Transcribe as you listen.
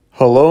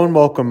and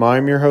welcome.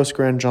 I'm your host,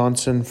 Grant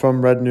Johnson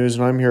from Red News,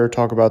 and I'm here to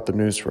talk about the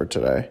news for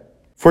today.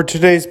 For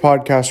today's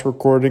podcast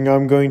recording,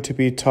 I'm going to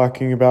be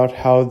talking about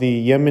how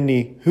the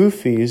Yemeni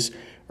Houthis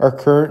are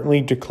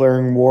currently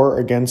declaring war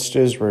against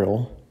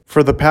Israel.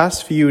 For the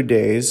past few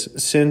days,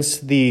 since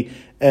the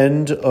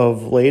end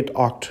of late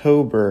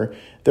October,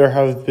 there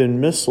have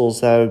been missiles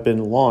that have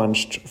been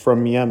launched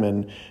from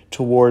Yemen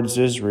towards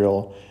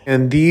Israel.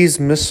 And these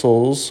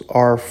missiles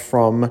are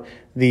from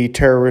the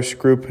terrorist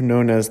group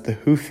known as the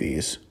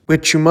Houthis.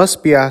 Which you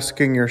must be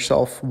asking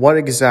yourself, what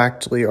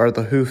exactly are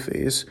the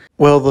Houthis?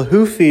 Well, the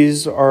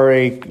Houthis are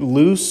a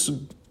loose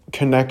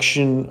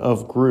connection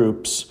of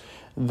groups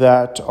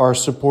that are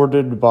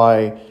supported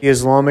by the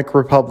Islamic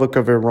Republic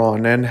of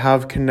Iran and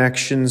have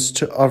connections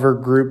to other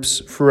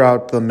groups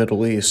throughout the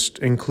Middle East,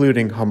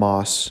 including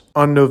Hamas.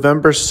 On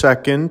November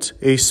 2nd,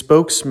 a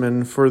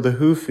spokesman for the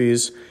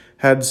Houthis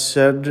had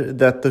said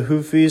that the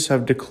Houthis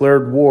have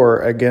declared war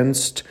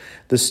against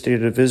the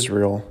State of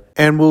Israel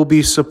and will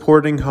be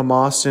supporting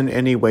Hamas in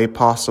any way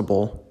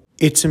possible.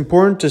 It's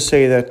important to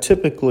say that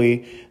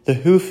typically the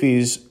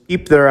Houthis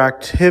keep their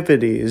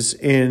activities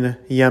in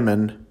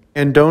Yemen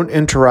and don't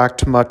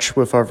interact much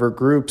with other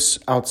groups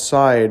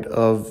outside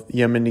of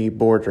Yemeni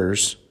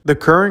borders. The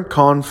current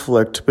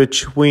conflict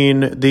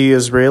between the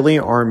Israeli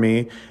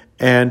army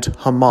and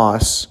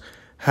Hamas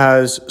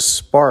has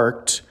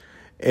sparked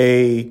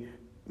a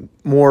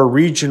more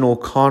regional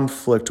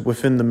conflict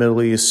within the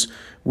Middle East,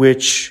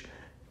 which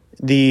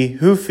the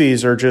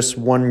Houthis are just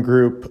one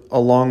group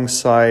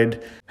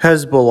alongside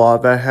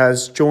Hezbollah that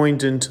has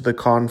joined into the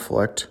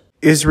conflict.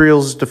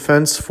 Israel's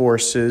defense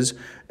forces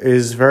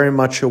is very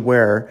much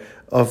aware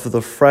of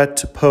the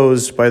threat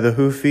posed by the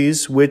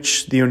Houthis,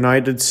 which the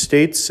United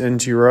States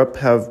and Europe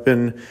have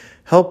been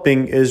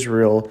helping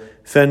Israel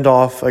fend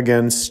off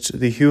against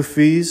the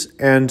Houthis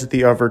and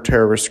the other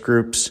terrorist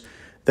groups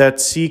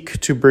that seek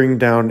to bring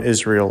down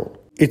Israel.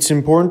 It's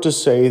important to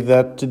say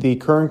that the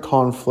current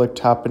conflict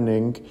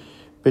happening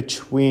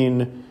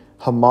between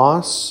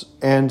Hamas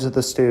and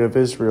the State of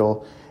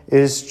Israel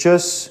is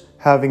just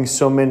having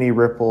so many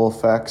ripple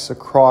effects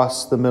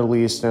across the Middle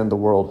East and the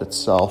world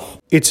itself.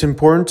 It's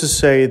important to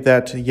say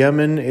that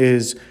Yemen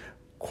is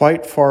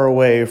quite far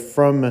away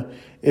from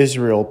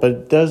Israel, but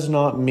it does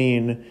not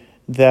mean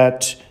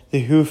that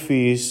the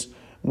Houthis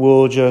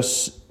will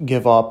just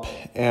give up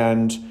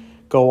and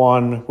go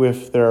on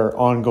with their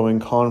ongoing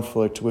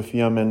conflict with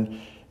Yemen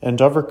and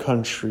other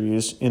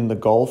countries in the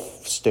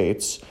Gulf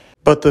states.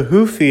 But the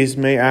Houthis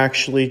may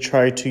actually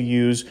try to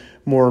use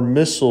more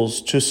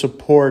missiles to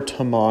support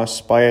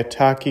Hamas by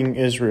attacking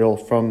Israel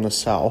from the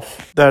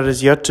south. That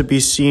is yet to be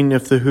seen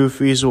if the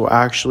Houthis will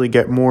actually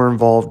get more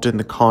involved in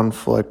the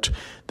conflict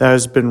that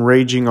has been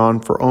raging on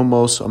for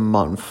almost a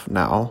month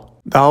now.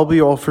 That'll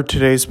be all for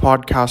today's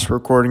podcast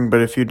recording,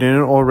 but if you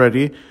didn't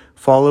already,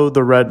 follow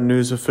the Red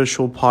News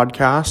official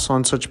podcasts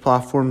on such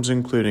platforms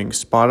including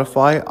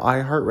Spotify,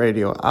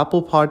 iHeartRadio,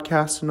 Apple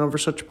Podcasts, and other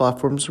such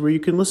platforms where you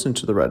can listen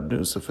to the Red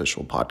News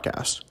official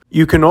podcast.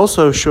 You can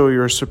also show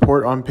your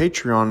support on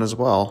Patreon as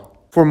well.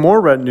 For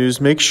more Red News,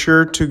 make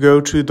sure to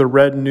go to the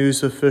Red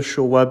News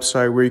official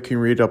website where you can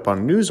read up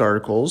on news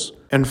articles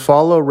and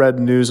follow Red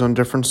News on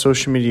different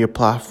social media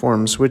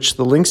platforms, which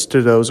the links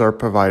to those are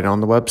provided on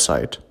the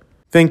website.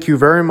 Thank you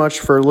very much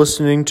for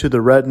listening to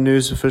the Red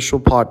News official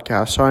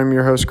podcast. I'm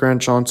your host,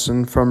 Grant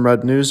Johnson from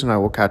Red News, and I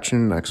will catch you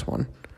in the next one.